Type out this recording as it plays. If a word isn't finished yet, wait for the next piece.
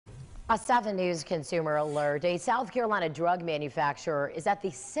A 7 News consumer alert. A South Carolina drug manufacturer is at the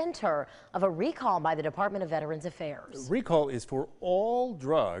center of a recall by the Department of Veterans Affairs. The recall is for all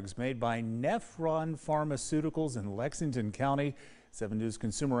drugs made by Nephron Pharmaceuticals in Lexington County. 7 News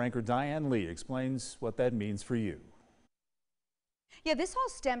consumer anchor Diane Lee explains what that means for you. Yeah, this all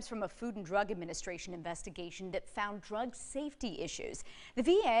stems from a Food and Drug Administration investigation that found drug safety issues. The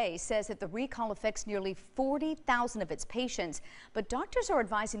VA says that the recall affects nearly 40,000 of its patients, but doctors are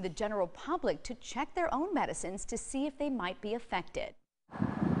advising the general public to check their own medicines to see if they might be affected.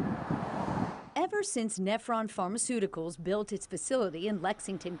 Ever since Nephron Pharmaceuticals built its facility in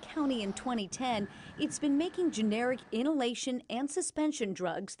Lexington County in 2010, it's been making generic inhalation and suspension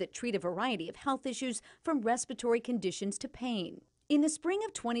drugs that treat a variety of health issues from respiratory conditions to pain. In the spring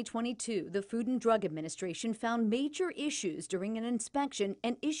of 2022, the Food and Drug Administration found major issues during an inspection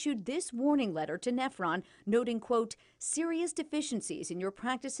and issued this warning letter to Nephron, noting, quote, serious deficiencies in your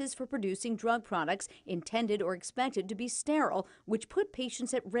practices for producing drug products intended or expected to be sterile, which put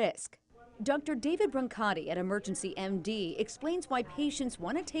patients at risk. Dr. David Brancati at Emergency MD explains why patients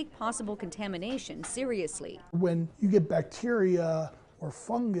want to take possible contamination seriously. When you get bacteria or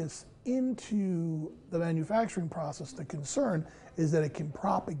fungus into the manufacturing process, the concern is that it can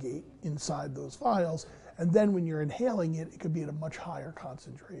propagate inside those vials, and then when you're inhaling it, it could be at a much higher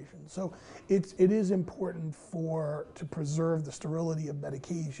concentration. So it is important to preserve the sterility of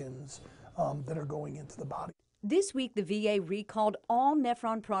medications that are going into the body. This week, the VA recalled all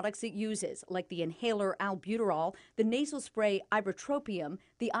Nephron products it uses, like the inhaler albuterol, the nasal spray ibupropium,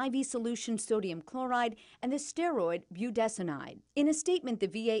 the IV solution sodium chloride, and the steroid budesonide. In a statement, the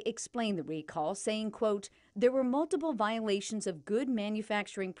VA explained the recall, saying, quote, there were multiple violations of good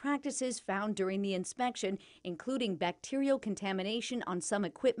manufacturing practices found during the inspection, including bacterial contamination on some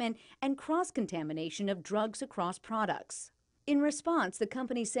equipment and cross-contamination of drugs across products. In response, the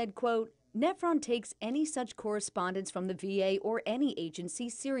company said, quote, Nephron takes any such correspondence from the VA or any agency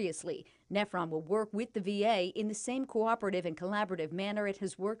seriously. Nephron will work with the VA in the same cooperative and collaborative manner it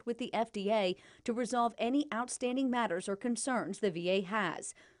has worked with the FDA to resolve any outstanding matters or concerns the VA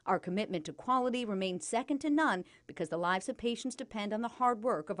has. Our commitment to quality remains second to none because the lives of patients depend on the hard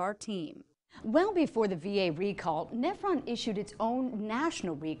work of our team. Well before the VA recall, Nephron issued its own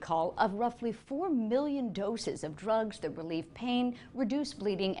national recall of roughly 4 million doses of drugs that relieve pain, reduce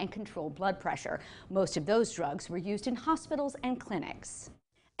bleeding, and control blood pressure. Most of those drugs were used in hospitals and clinics.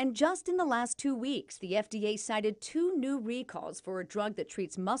 And just in the last 2 weeks, the FDA cited 2 new recalls for a drug that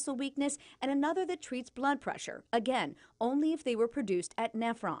treats muscle weakness and another that treats blood pressure. Again, only if they were produced at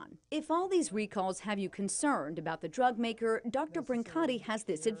Nephron. If all these recalls have you concerned about the drug maker, Dr. Brancati has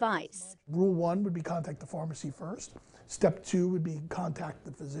this advice. Rule 1 would be contact the pharmacy first. Step 2 would be contact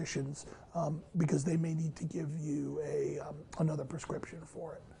the physicians because they may need to give you another prescription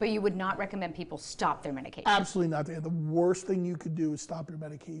for it. But you would not recommend people stop their medication? Absolutely not. The worst thing you could do is stop your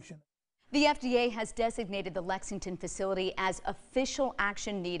medication. The FDA has designated the Lexington facility as official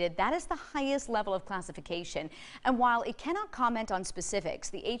action needed. That is the highest level of classification. And while it cannot comment on specifics,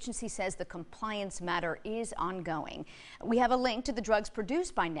 the agency says the compliance matter is ongoing. We have a link to the drugs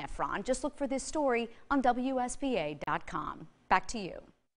produced by Nephron. Just look for this story on WSPA.com. Back to you.